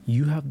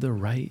You have the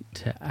right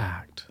to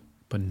act,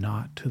 but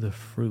not to the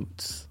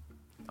fruits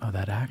of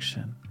that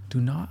action. Do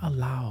not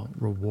allow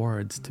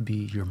rewards to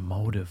be your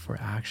motive for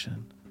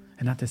action.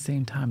 And at the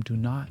same time, do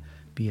not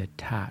be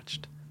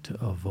attached to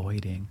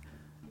avoiding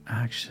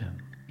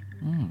action.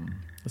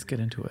 Let's get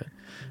into it.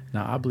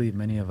 Now, I believe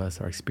many of us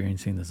are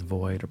experiencing this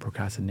void or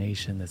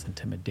procrastination, this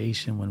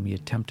intimidation when we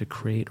attempt to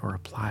create or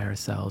apply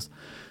ourselves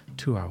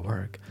to our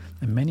work.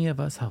 And many of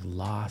us have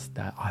lost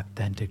that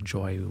authentic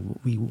joy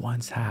we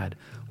once had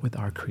with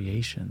our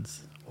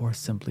creations or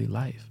simply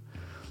life.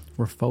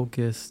 We're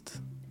focused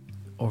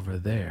over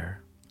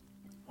there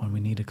when we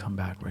need to come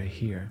back right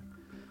here.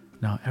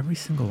 Now, every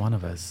single one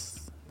of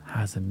us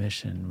has a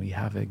mission. We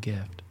have a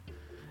gift.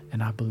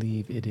 And I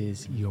believe it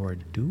is your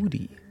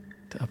duty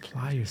to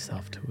apply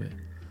yourself to it.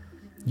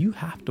 You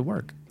have to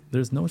work.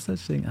 There's no such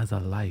thing as a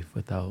life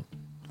without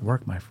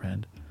work, my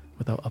friend,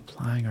 without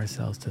applying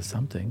ourselves to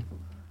something.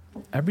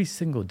 Every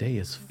single day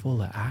is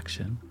full of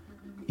action.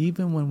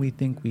 Even when we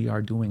think we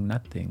are doing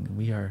nothing,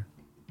 we are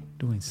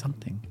doing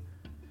something.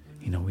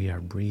 We are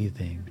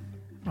breathing.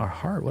 Our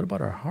heart, what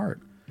about our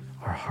heart?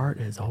 Our heart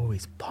is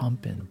always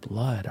pumping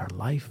blood, our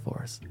life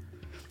force.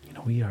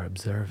 We are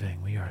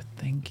observing, we are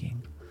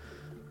thinking.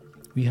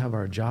 We have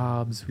our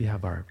jobs, we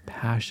have our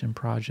passion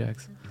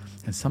projects,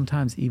 and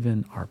sometimes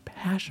even our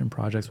passion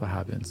projects, what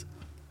happens?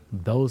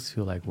 Those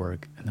feel like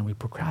work, and then we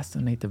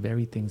procrastinate the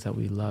very things that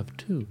we love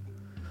too.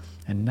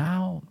 And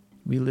now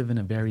we live in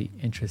a very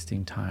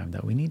interesting time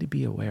that we need to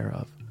be aware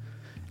of.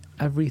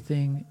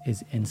 Everything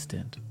is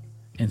instant.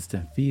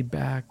 Instant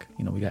feedback,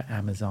 we got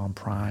Amazon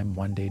Prime,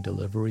 one-day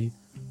delivery.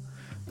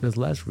 There's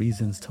less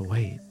reasons to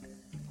wait,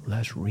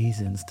 less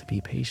reasons to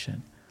be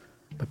patient.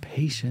 But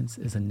patience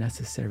is a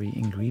necessary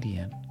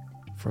ingredient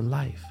for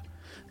life.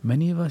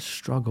 Many of us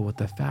struggle with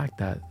the fact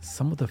that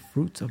some of the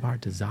fruits of our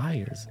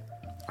desires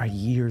are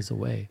years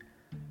away.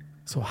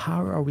 So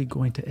how are we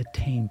going to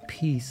attain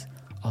peace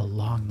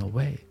along the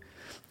way?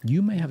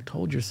 You may have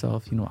told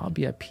yourself, I'll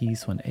be at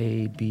peace when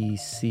A, B,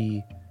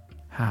 C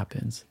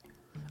happens.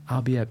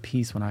 I'll be at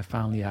peace when I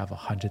finally have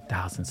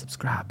 100,000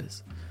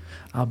 subscribers.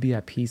 I'll be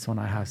at peace when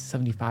I have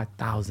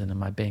 75,000 in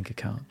my bank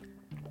account.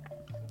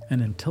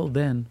 And until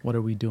then, what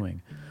are we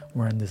doing?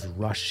 We're in this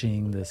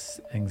rushing, this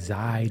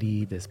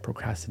anxiety, this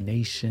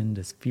procrastination,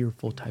 this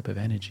fearful type of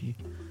energy.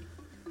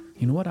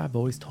 You know what I've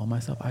always told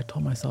myself? I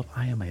told myself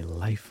I am a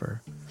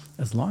lifer.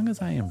 As long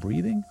as I am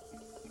breathing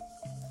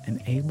and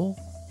able,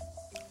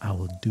 I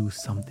will do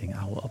something.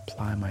 I will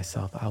apply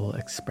myself. I will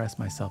express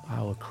myself.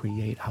 I will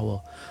create. I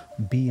will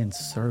be in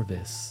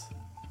service.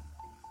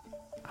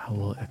 I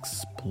will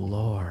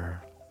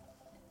explore.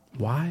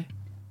 Why?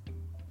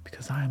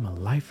 Because I am a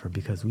lifer,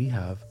 because we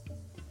have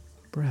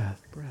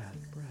breath.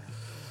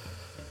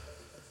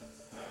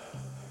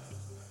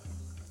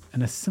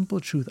 And a simple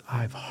truth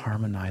I've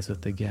harmonized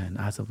with again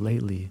as of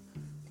lately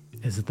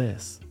is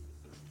this: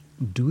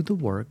 do the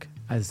work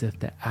as if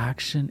the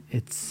action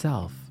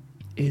itself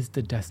is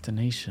the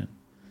destination,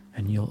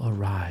 and you'll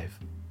arrive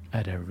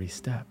at every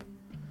step.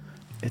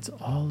 It's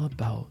all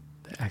about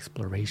the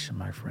exploration,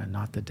 my friend,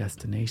 not the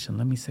destination.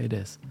 Let me say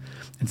this: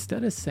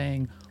 instead of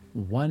saying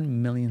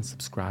 1 million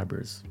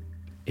subscribers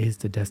is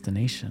the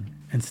destination,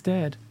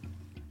 instead,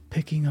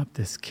 picking up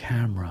this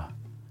camera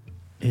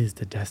is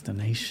the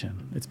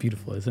destination. It's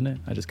beautiful, isn't it?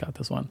 I just got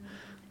this one.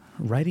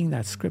 Writing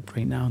that script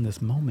right now in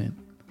this moment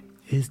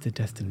is the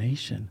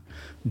destination.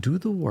 Do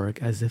the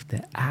work as if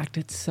the act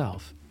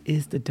itself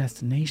is the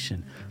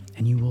destination,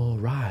 and you will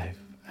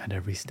arrive at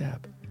every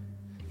step.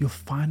 You'll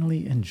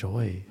finally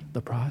enjoy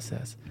the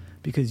process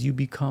because you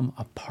become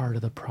a part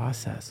of the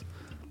process.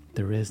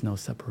 There is no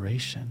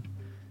separation.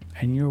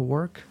 And your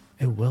work,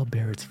 it will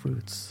bear its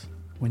fruits.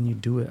 When you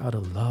do it out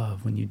of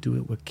love, when you do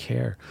it with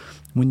care,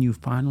 when you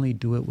finally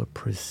do it with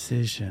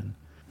precision,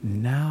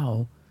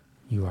 now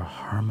you are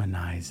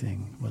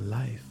harmonizing with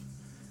life.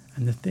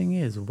 And the thing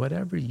is,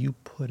 whatever you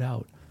put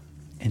out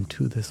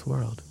into this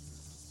world,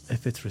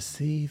 if it's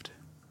received,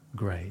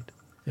 great.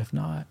 If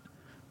not,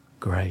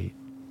 great.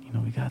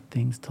 We got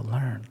things to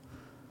learn.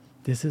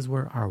 This is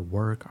where our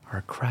work,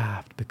 our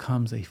craft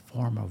becomes a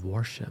form of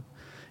worship.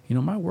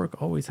 My work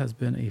always has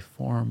been a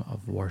form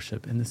of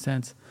worship in the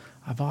sense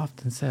I've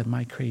often said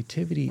my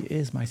creativity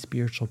is my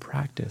spiritual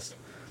practice.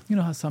 You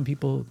know how some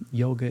people,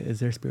 yoga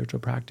is their spiritual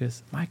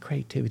practice? My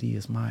creativity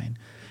is mine.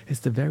 It's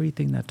the very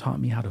thing that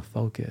taught me how to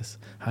focus,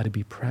 how to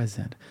be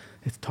present.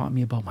 It's taught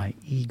me about my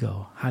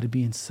ego, how to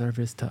be in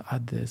service to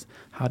others,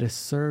 how to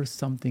serve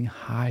something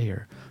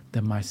higher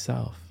than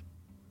myself,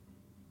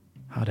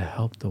 how to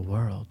help the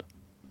world.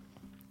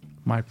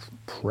 My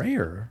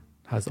prayer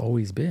has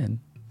always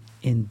been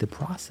in the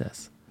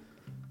process.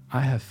 I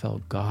have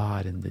felt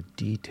God in the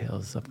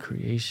details of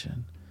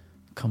creation,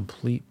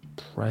 complete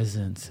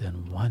presence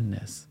and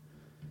oneness,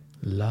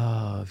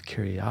 love,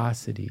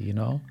 curiosity,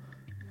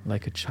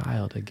 like a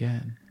child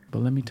again. But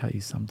let me tell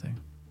you something.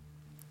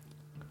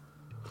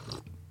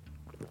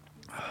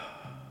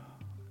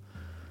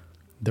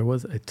 There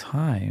was a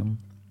time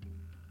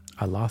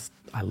I lost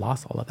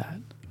all of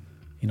that.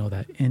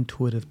 That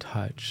intuitive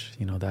touch,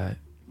 that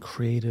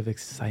creative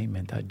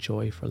excitement, that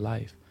joy for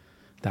life,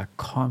 that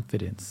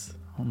confidence.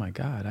 Oh my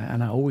God.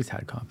 And I always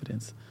had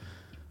confidence.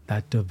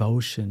 That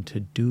devotion to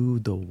do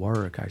the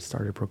work. I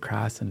started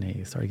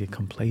procrastinating, started to get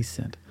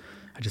complacent.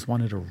 I just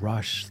wanted to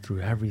rush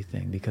through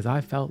everything because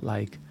I felt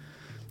like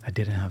I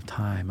didn't have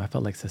time. I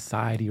felt like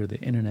society or the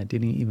internet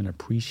didn't even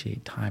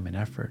appreciate time and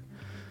effort,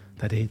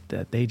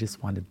 that they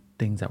just wanted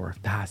things that were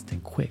fast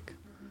and quick.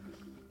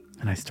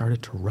 And I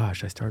started to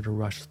rush. I started to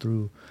rush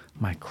through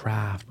my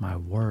craft, my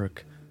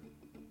work,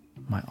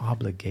 my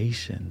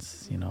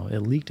obligations.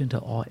 It leaked into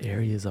all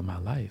areas of my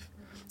life.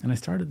 And I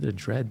started to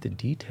dread the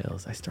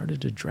details. I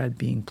started to dread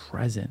being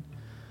present.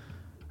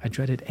 I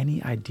dreaded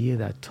any idea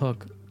that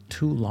took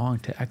too long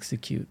to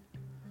execute.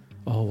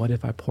 Oh, what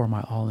if I pour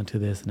my all into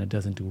this and it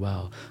doesn't do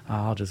well?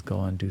 I'll just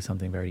go and do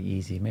something very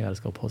easy. Maybe I'll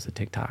just go post a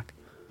TikTok.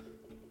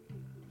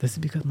 This is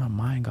because my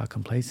mind got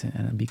complacent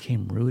and it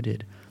became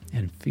rooted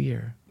in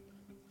fear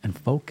and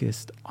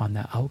focused on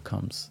the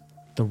outcomes,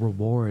 the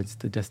rewards,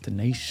 the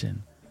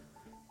destination.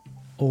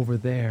 Over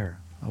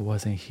there, I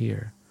wasn't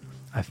here.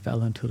 I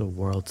fell into the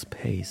world's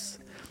pace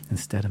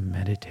instead of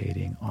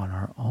meditating on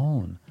our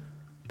own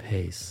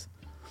pace.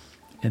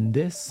 In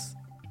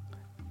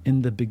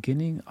the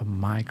beginning of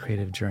my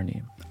creative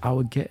journey, I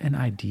would get an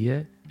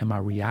idea and my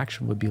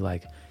reaction would be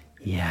like,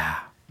 yeah,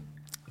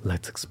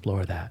 let's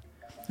explore that.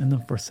 And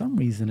then for some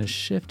reason it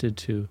shifted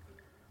to,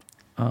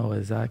 oh,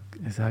 is that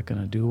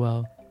going to do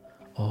well?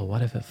 Oh,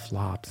 what if it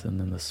flops and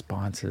then the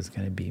sponsor is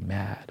going to be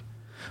mad?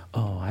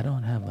 Oh, I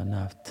don't have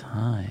enough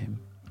time.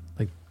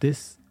 Like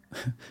this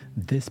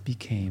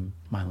became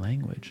my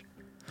language.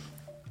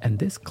 And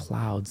this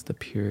clouds the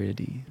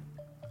purity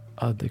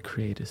of the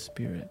creative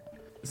spirit.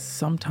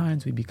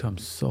 Sometimes we become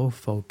so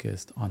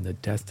focused on the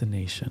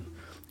destination,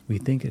 we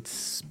think it's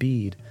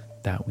speed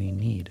that we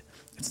need.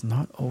 It's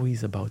not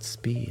always about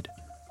speed.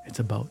 It's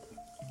about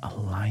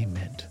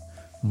alignment,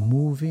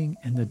 moving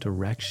in the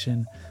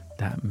direction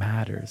that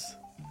matters.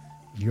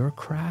 Your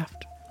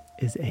craft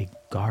is a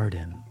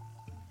garden.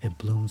 It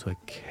blooms with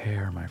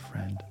care, my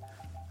friend,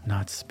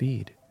 not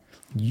speed.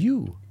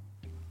 You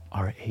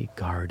are a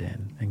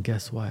garden. And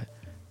guess what?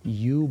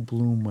 You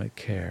bloom with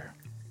care,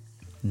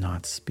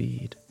 not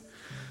speed.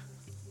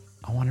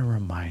 I want to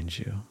remind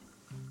you,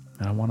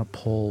 and I want to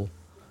pull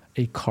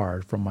a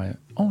card from my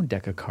own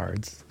deck of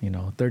cards,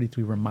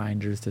 33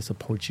 reminders to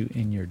support you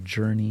in your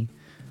journey,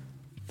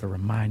 the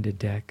reminder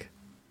deck,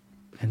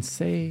 and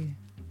say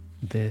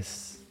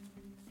this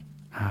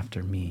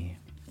after me.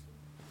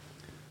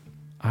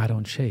 I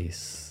don't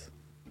chase,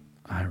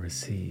 I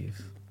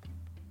receive.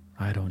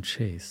 I don't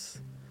chase,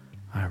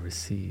 I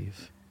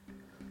receive.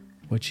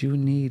 What you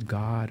need,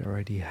 God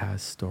already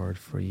has stored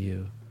for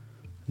you.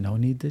 No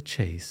need to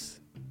chase.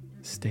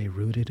 Stay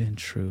rooted in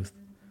truth.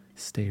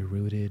 Stay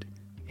rooted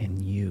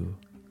in you.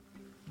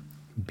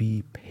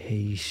 Be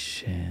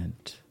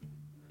patient.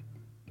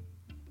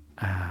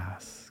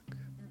 Ask,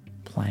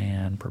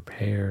 plan,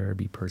 prepare,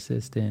 be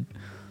persistent,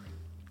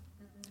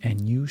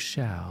 and you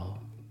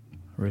shall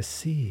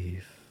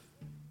receive.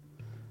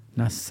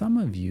 Now, some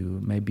of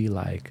you may be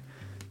like,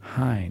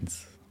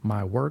 Heinz,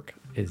 my work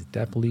is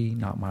definitely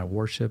not my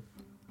worship.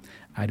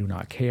 I do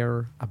not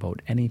care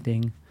about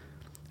anything.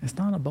 It's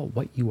not about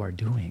what you are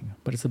doing,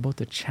 but it's about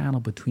the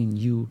channel between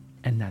you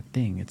and that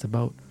thing. It's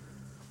about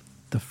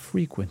the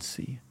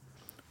frequency.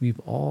 We've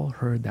all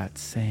heard that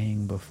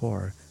saying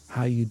before.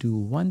 How you do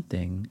one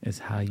thing is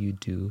how you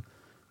do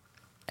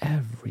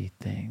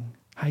everything.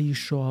 How you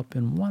show up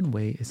in one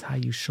way is how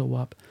you show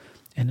up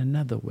in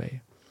another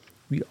way.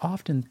 We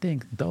often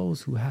think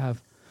those who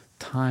have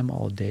time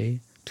all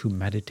day to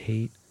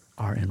meditate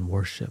are in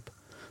worship.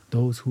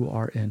 Those who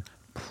are in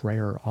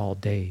prayer all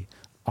day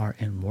are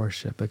in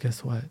worship. But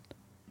guess what?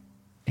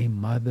 A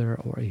mother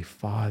or a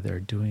father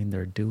doing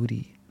their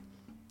duty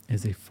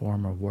is a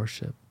form of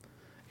worship.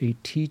 A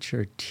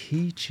teacher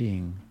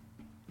teaching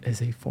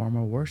is a form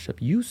of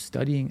worship. You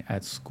studying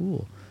at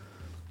school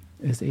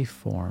is a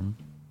form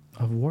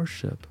of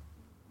worship.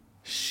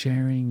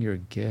 Sharing your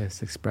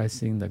gifts,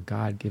 expressing the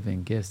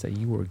God-given gifts that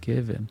you were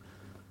given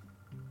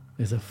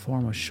is a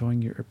form of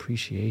showing your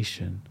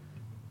appreciation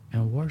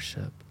and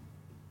worship.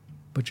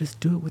 But just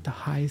do it with the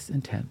highest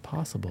intent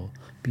possible,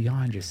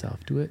 beyond yourself.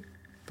 Do it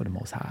for the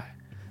Most High,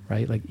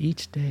 right? Like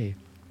each day,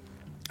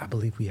 I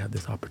believe we have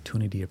this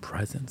opportunity of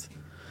presence,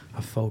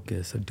 of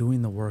focus, of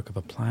doing the work, of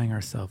applying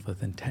ourselves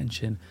with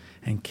intention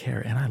and care.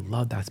 And I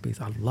love that space.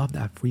 I love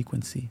that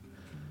frequency,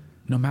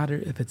 no matter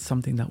if it's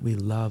something that we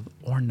love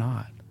or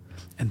not.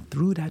 And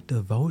through that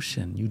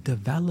devotion, you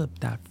develop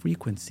that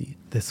frequency,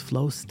 this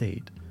flow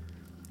state,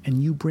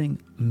 and you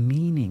bring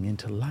meaning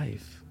into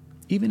life,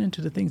 even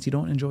into the things you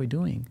don't enjoy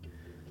doing,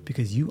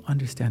 because you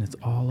understand it's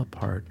all a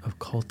part of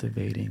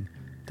cultivating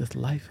this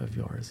life of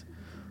yours.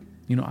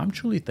 I'm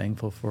truly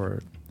thankful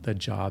for the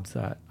jobs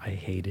that I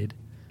hated.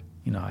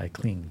 I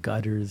cleaned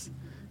gutters,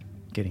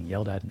 getting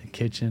yelled at in the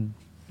kitchen,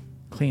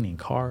 cleaning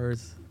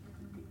cars.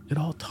 It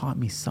all taught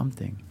me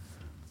something.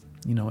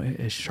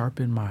 It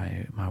sharpened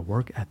my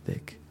work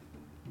ethic.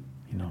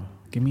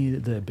 Give me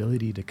the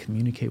ability to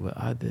communicate with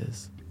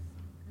others.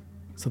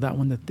 so that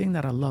when the thing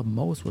that I love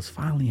most was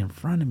finally in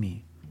front of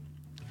me,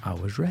 I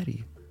was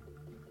ready.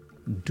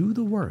 Do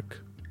the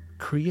work,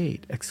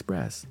 create,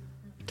 express,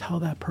 tell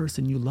that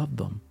person you love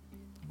them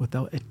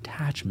without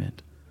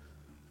attachment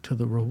to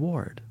the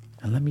reward.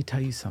 And let me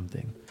tell you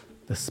something,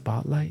 the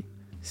spotlight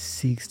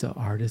seeks the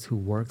artist who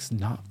works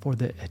not for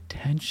the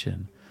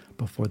attention,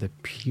 but for the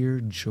pure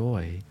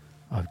joy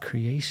of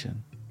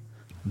creation.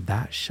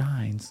 That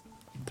shines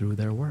through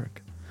their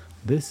work.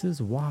 This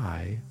is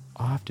why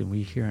often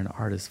we hear an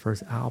artist's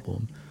first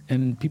album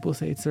and people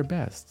say it's their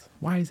best.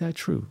 Why is that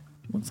true?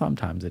 Well,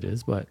 sometimes it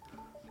is, but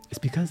it's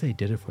because they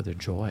did it for their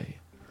joy.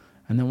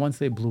 And then once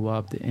they blew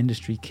up, the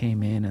industry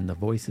came in and the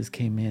voices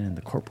came in and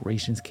the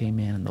corporations came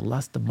in and the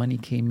lust of money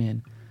came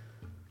in.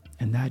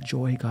 And that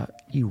joy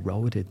got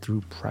eroded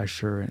through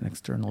pressure and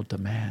external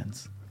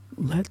demands.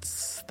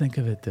 Let's think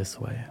of it this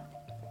way.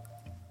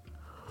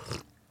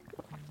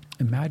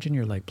 Imagine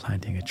you're like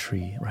planting a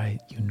tree, right?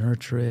 You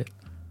nurture it,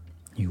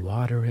 you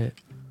water it,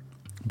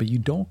 but you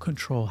don't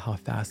control how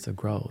fast it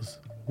grows,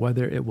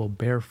 whether it will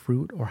bear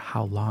fruit or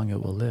how long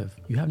it will live.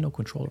 You have no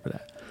control over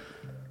that.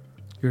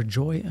 Your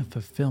joy and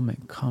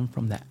fulfillment come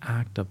from the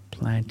act of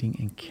planting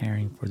and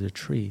caring for the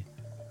tree,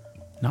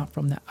 not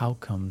from the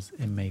outcomes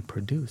it may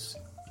produce.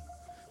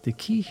 The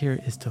key here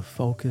is to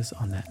focus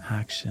on the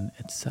action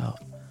itself,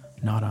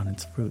 not on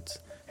its fruits.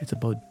 It's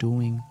about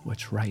doing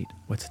what's right,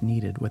 what's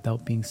needed,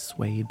 without being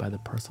swayed by the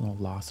personal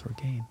loss or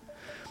gain.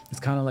 It's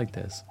kind of like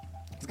this.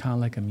 It's kind of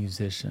like a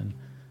musician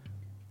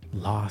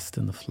lost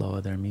in the flow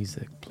of their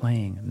music,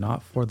 playing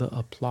not for the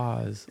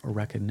applause or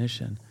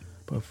recognition,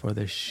 but for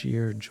the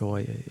sheer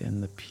joy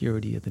and the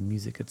purity of the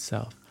music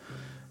itself.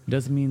 It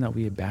doesn't mean that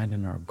we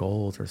abandon our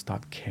goals or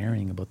stop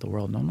caring about the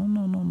world.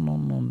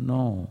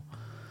 No.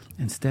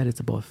 Instead, it's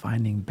about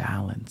finding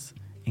balance,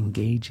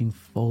 engaging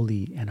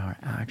fully in our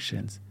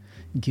actions,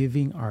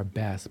 giving our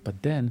best,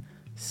 but then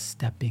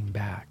stepping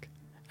back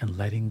and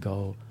letting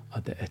go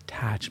of the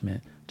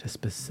attachment to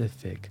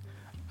specific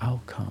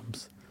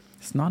outcomes.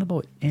 It's not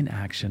about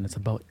inaction, it's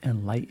about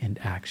enlightened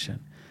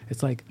action.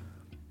 It's like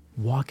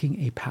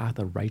walking a path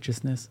of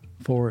righteousness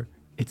for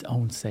its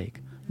own sake,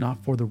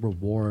 not for the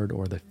reward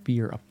or the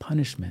fear of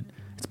punishment.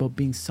 It's about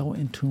being so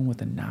in tune with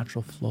the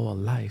natural flow of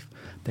life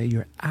that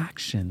your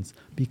actions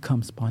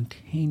become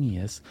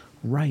spontaneous,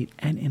 right,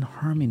 and in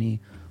harmony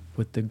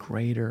with the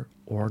greater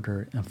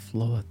order and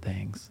flow of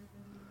things.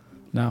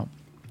 Now,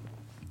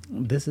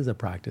 this is a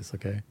practice,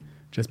 okay?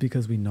 Just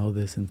because we know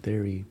this in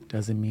theory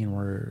doesn't mean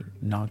we're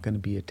not going to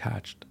be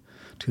attached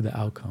to the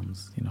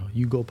outcomes. You know,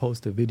 you go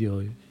post a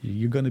video,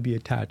 you're going to be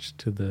attached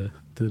to the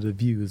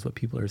views, what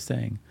people are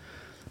saying.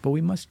 But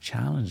we must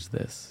challenge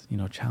this,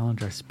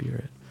 challenge our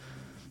spirit.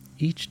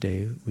 Each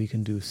day we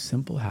can do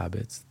simple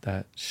habits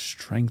that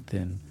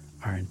strengthen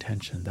our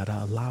intention, that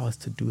allow us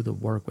to do the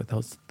work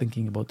without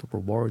thinking about the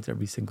rewards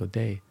every single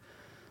day.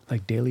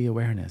 Like daily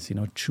awareness,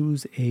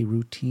 choose a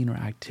routine or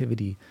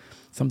activity,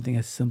 something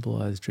as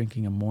simple as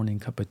drinking a morning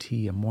cup of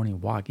tea, a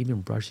morning walk,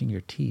 even brushing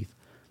your teeth,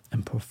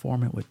 and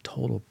perform it with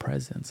total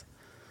presence.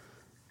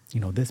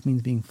 This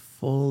means being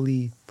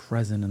fully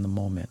present in the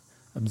moment,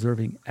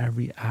 observing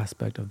every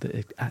aspect of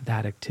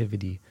that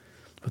activity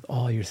with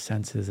all your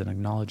senses and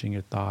acknowledging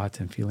your thoughts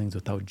and feelings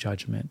without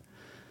judgment.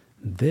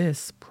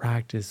 This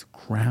practice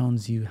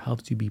grounds you,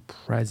 helps you be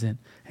present,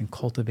 and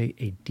cultivate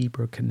a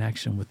deeper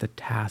connection with the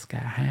task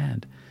at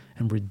hand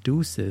and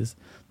reduces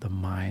the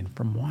mind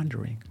from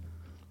wandering.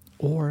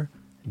 Or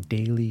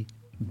daily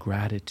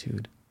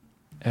gratitude.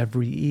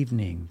 Every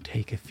evening,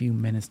 take a few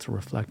minutes to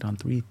reflect on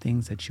 3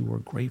 things that you were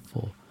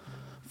grateful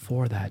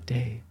for that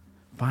day.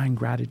 Find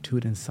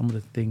gratitude in some of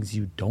the things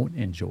you don't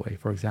enjoy.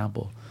 For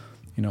example,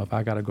 if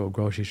I got to go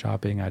grocery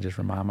shopping, I just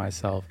remind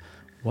myself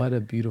what a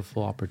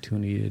beautiful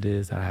opportunity it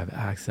is that I have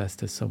access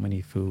to so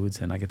many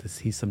foods and I get to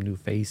see some new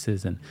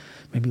faces and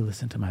maybe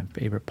listen to my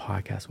favorite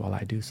podcast while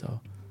I do so.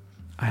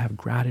 I have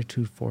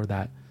gratitude for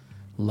that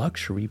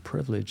luxury,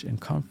 privilege, and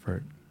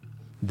comfort.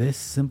 This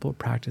simple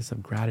practice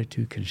of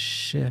gratitude can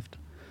shift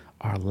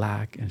our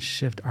lack and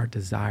shift our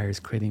desires,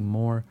 creating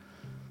more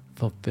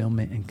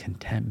fulfillment and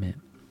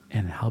contentment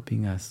and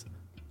helping us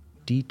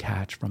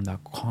detach from that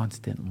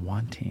constant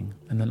wanting.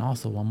 And then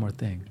also one more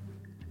thing,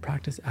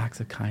 practice acts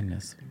of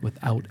kindness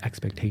without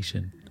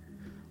expectation.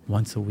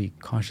 Once a week,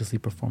 consciously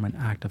perform an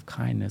act of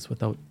kindness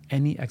without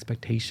any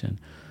expectation,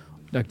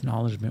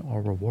 acknowledgement,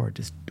 or reward.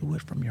 Just do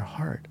it from your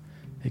heart.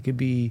 It could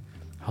be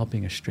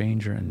helping a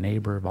stranger, a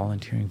neighbor,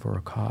 volunteering for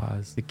a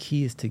cause. The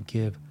key is to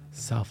give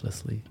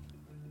selflessly.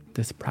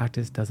 This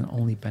practice doesn't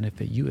only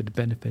benefit you, it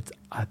benefits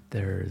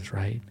others,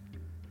 right?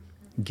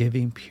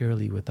 Giving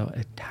purely without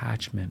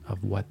attachment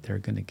of what they're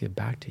going to give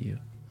back to you.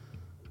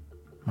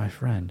 My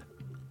friend,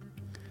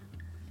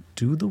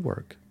 do the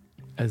work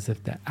as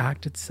if the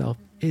act itself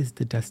is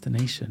the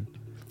destination,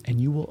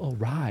 and you will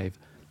arrive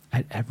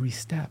at every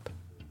step.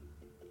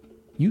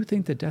 You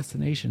think the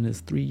destination is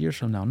 3 years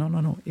from now.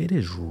 No. It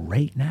is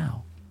right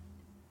now.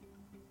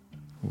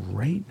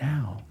 Right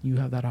now, you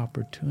have that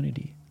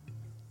opportunity.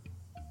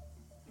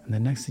 And the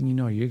next thing you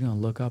know, you're going to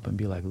look up and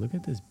be like, look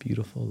at this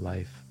beautiful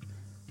life.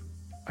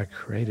 I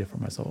created for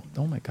myself.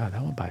 Oh my God,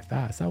 that went by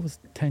fast. That was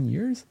 10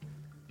 years?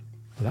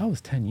 Oh, that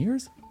was 10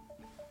 years?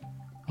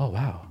 Oh,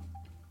 wow.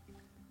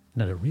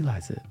 And I didn't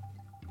realize it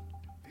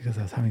because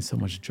I was having so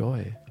much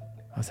joy.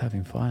 I was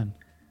having fun.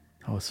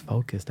 I was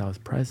focused. I was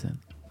present.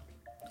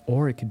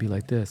 Or it could be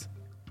like this.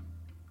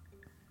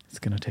 It's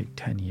going to take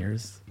 10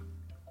 years.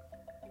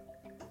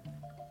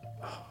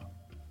 Oh.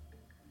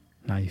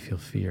 Now you feel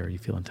fear. You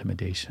feel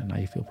intimidation. Now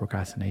you feel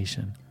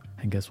procrastination.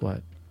 And guess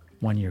what?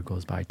 1 year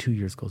goes by, 2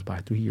 years goes by,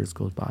 3 years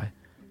goes by,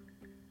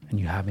 and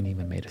you haven't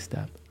even made a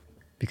step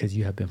because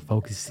you have been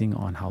focusing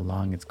on how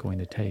long it's going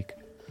to take.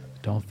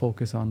 Don't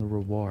focus on the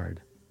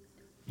reward.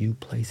 You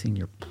placing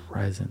your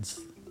presence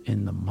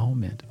in the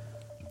moment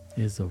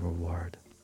is a reward.